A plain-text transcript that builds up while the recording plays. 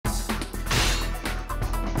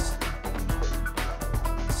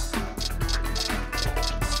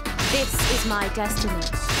This is my destiny.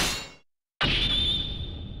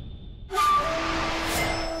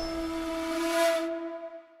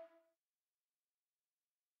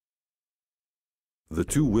 The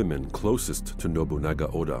two women closest to Nobunaga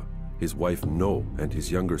Oda, his wife No and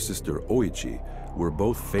his younger sister Oichi, were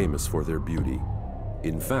both famous for their beauty.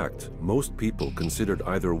 In fact, most people considered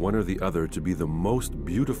either one or the other to be the most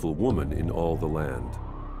beautiful woman in all the land.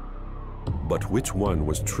 But which one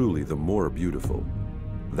was truly the more beautiful?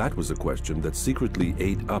 That was a question that secretly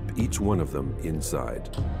ate up each one of them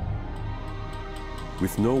inside.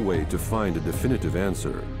 With no way to find a definitive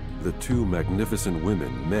answer, the two magnificent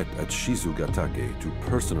women met at Shizugatake to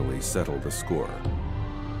personally settle the score.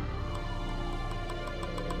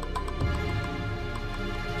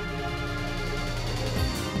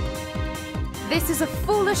 This is a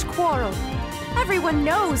foolish quarrel. Everyone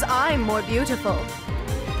knows I'm more beautiful.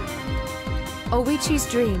 Oichi's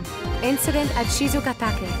dream. Incident at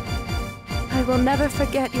Shizugatake. I will never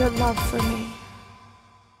forget your love for me.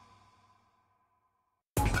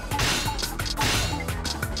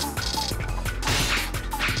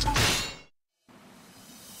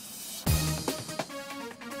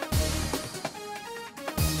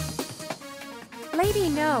 Lady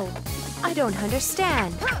No, I don't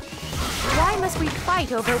understand. Why must we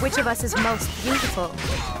fight over which of us is most beautiful?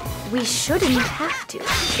 We shouldn't have to.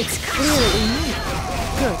 It's clearly me.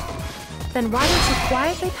 Good. Then why don't you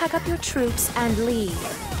quietly pack up your troops and leave?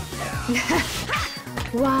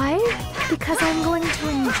 Why? Because I'm going to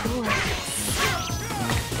enjoy this.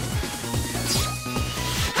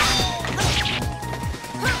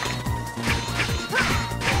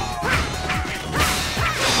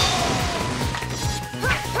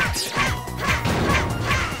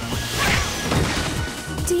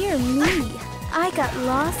 Dear me, I got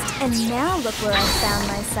lost and now look where I found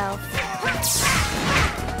myself.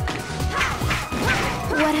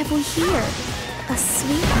 What have we here? A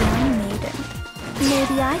sweet young maiden.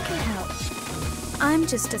 Maybe I can help. I'm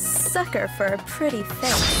just a sucker for a pretty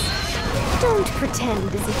face. Don't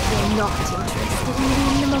pretend as if you're not interested in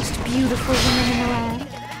being the most beautiful woman in the land.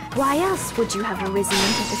 Why else would you have arisen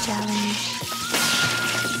into the challenge?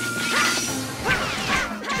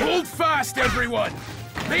 Hold fast, everyone!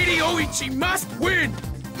 Lady Oichi must win!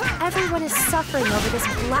 Everyone is suffering over this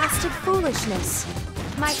blasted foolishness.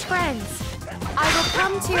 My friends, I will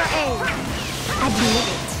come to your aid. Admit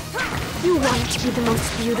it. You want to be the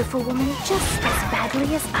most beautiful woman just as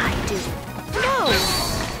badly as I do. No!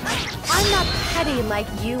 I'm not petty like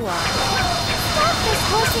you are. Stop this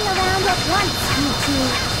horsing around at once, you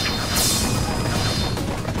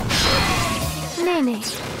two. Nene,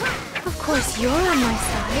 of course you're on my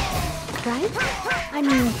side, right? I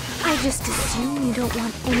mean, I just assume you don't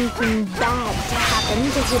want anything bad to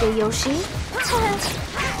happen to Hideyoshi.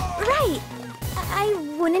 Right. I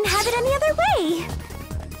wouldn't have it any other way.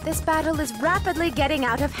 This battle is rapidly getting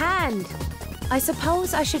out of hand. I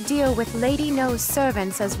suppose I should deal with Lady No's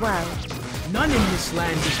servants as well. None in this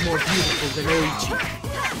land is more beautiful than Oichi.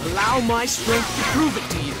 Allow my strength to prove it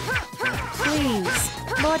to you. Please,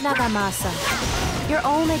 Lord Nagamasa. You're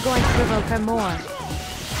only going to provoke her more.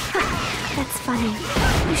 That's funny.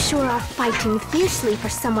 You sure are fighting fiercely for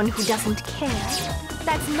someone who doesn't care.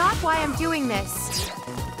 That's not why I'm doing this.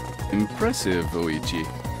 Impressive, Oichi.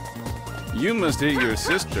 You must hate your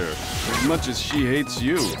sister as much as she hates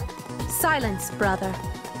you. Silence, brother.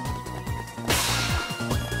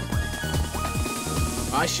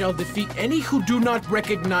 I shall defeat any who do not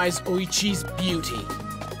recognize Oichi's beauty.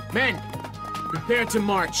 Men, prepare to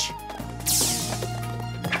march.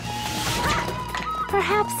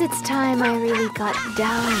 Perhaps it's time I really got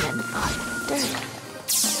down and got dirty.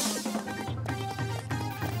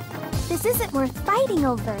 This isn't worth fighting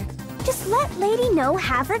over. Just let Lady No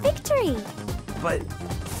have her victory. But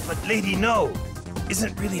Lady No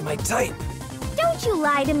isn't really my type. Don't you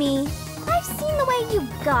lie to me. I've seen the way you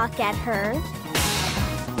gawk at her.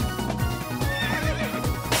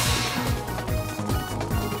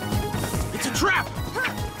 It's a trap!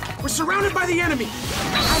 We're surrounded by the enemy!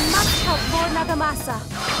 I must help Lord Nagamasa.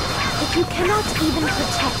 If you cannot even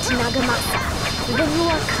protect Nagamasa, then you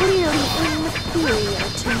are clearly inferior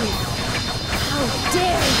to me. How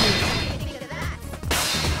dare you!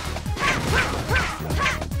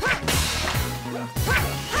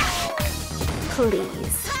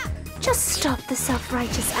 Please, just stop the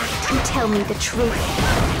self-righteous act and tell me the truth.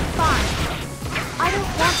 Fine. I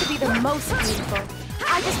don't want to be the most beautiful.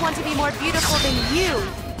 I just want to be more beautiful than you.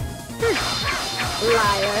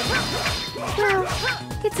 Liar. Well,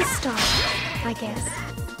 it's a start, I guess.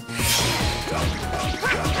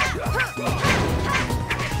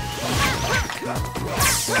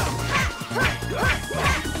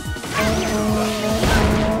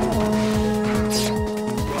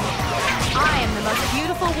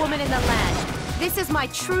 This is my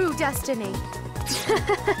true destiny.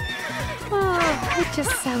 Oh, it just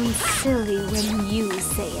sounds silly when you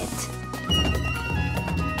say it.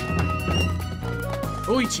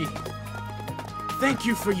 Oichi, thank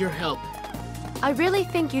you for your help. I really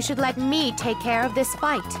think you should let me take care of this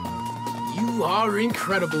fight. You are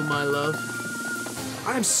incredible, my love.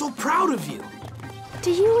 I am so proud of you. Do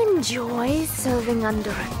you enjoy serving under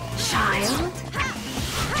a child?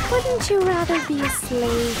 Wouldn't you rather be a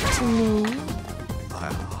slave to me?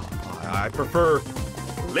 I prefer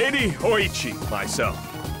Lady Oichi myself.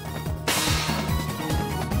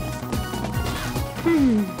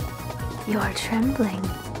 You're trembling.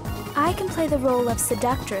 I can play the role of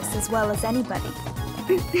seductress as well as anybody.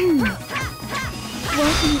 Won't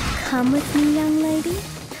you come with me, young lady?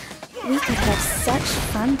 We could have such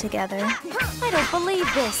fun together. I don't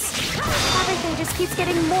believe this. Everything just keeps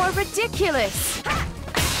getting more ridiculous.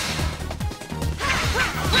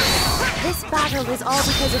 This battle is all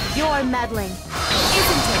because of your meddling,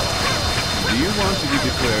 isn't it? Do you want to be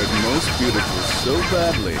declared most beautiful so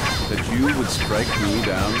badly that you would strike me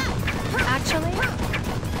down? Actually,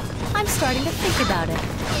 I'm starting to think about it.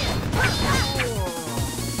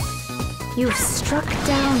 You've struck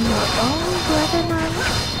down your own brother, Naru?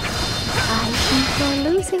 I think you're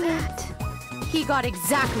losing it. He got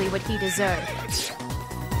exactly what he deserved.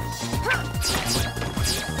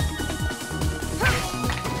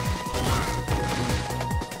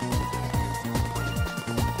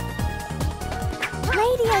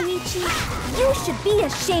 Lady Oichi, you should be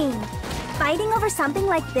ashamed. Fighting over something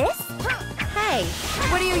like this? Hey,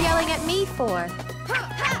 what are you yelling at me for?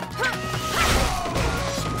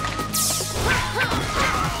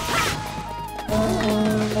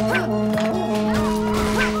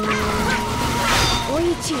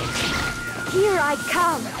 Oichi, here I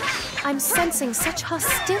come. I'm sensing such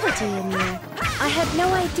hostility in you. I had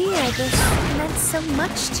no idea this meant so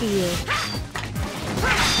much to you.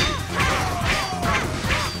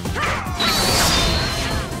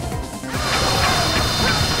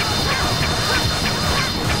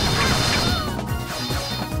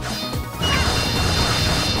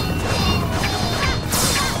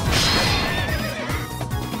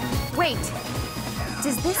 Wait,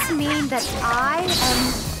 does this mean that I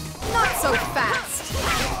am not so fast?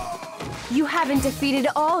 You haven't defeated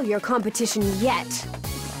all your competition yet.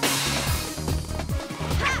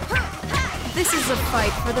 This is a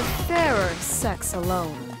fight for the fairer sex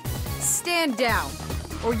alone. Stand down,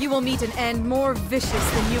 or you will meet an end more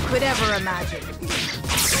vicious than you could ever imagine.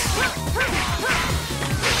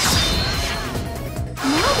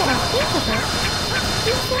 Now that I think of it,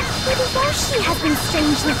 Hideyoshi has been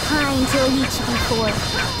strangely kind to Oichi before.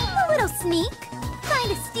 A little sneak, trying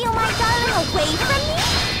to steal my darling away from me?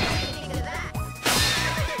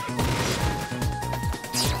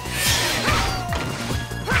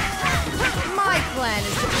 My clan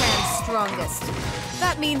is Japan's strongest.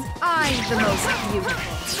 That means I'm the most beautiful.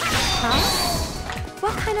 Huh?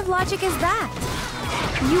 What kind of logic is that?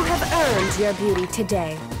 You have earned your beauty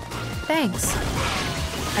today. Thanks.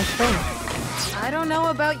 I think. I don't know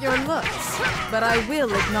about your looks, but I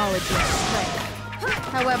will acknowledge your strength.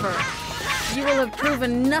 However, you will have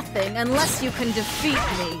proven nothing unless you can defeat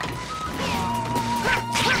me.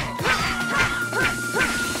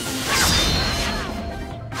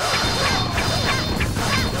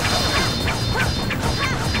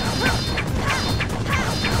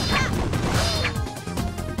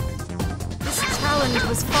 This challenge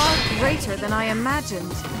was far greater than I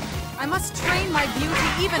imagined. I must train my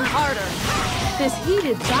beauty even harder. This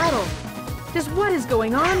heated battle. Just what is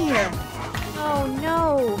going on here? Oh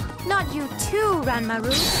no, not you too,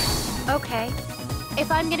 Ranmaru. Okay, if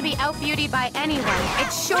I'm gonna be out-beautied by anyone,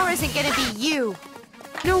 it sure isn't gonna be you.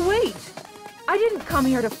 No, wait. I didn't come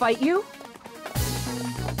here to fight you.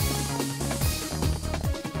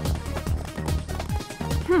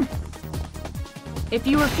 If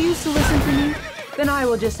you refuse to listen to me, then I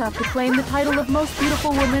will just have to claim the title of most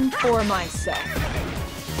beautiful woman for myself.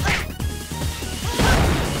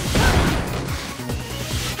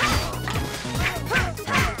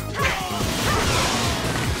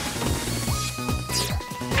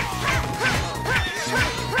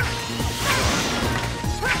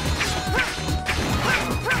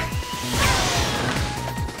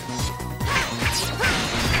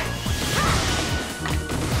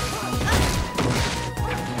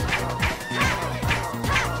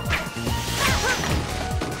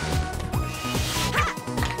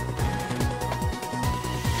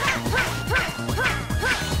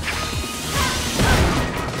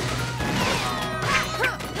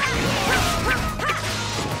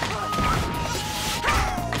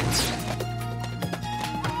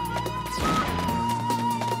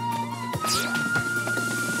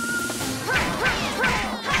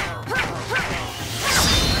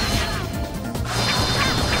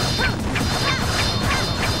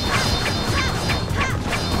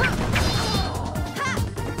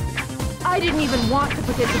 want to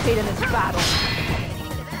participate in this battle.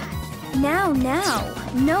 Now,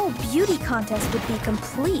 no beauty contest would be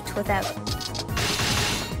complete without...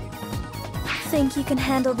 Think you can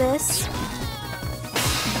handle this?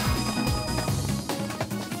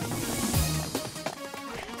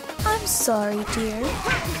 I'm sorry, dear.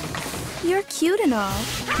 You're cute and all,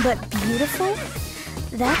 but beautiful?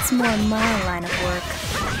 That's more my line of work.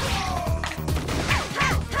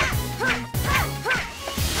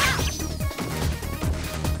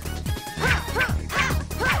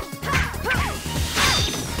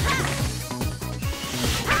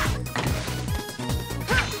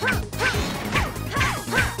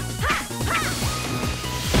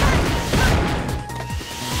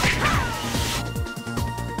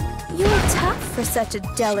 For such a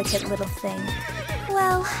delicate little thing.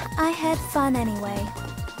 Well, I had fun anyway.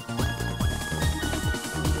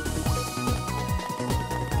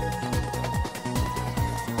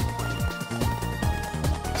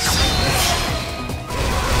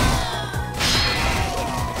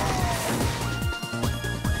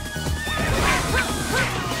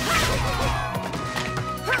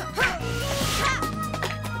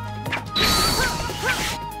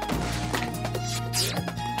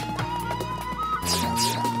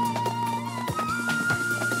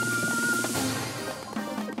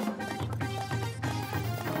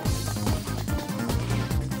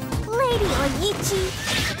 Oichi,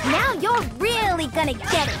 now you're really gonna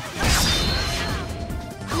get it!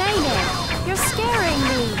 Nene, you're scaring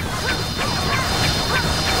me!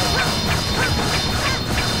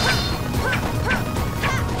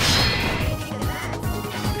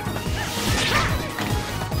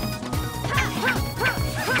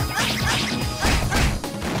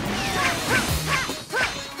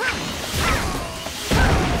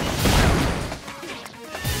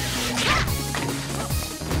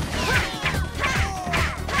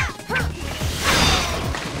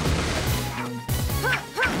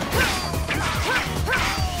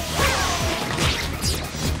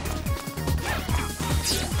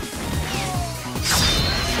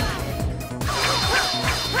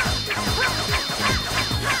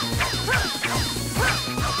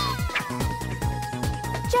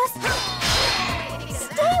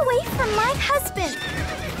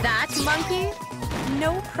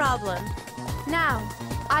 No problem. Now,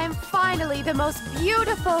 I am finally the most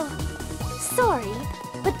beautiful. Sorry,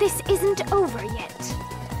 but this isn't over yet.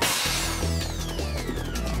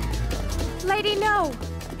 Lady No,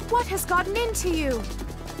 what has gotten into you?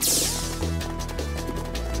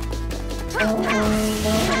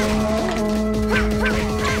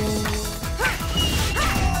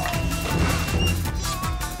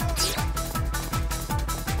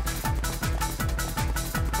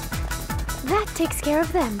 That takes care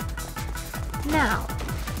of them. Now,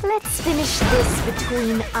 let's finish this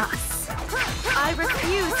between us. I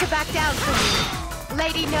refuse to back down from you.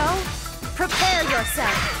 Lady No, prepare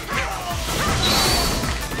yourself.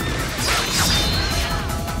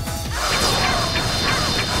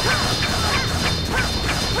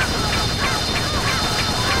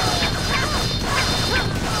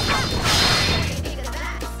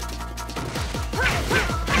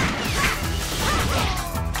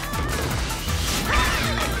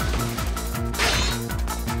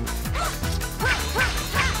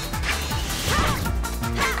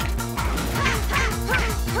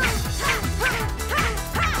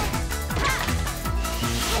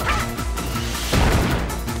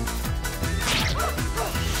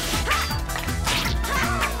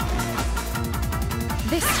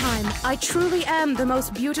 I truly am the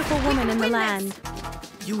most beautiful woman in the land.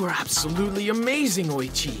 You were absolutely amazing,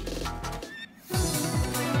 Oichi.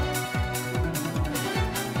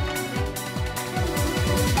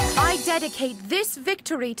 I dedicate this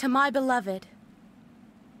victory to my beloved.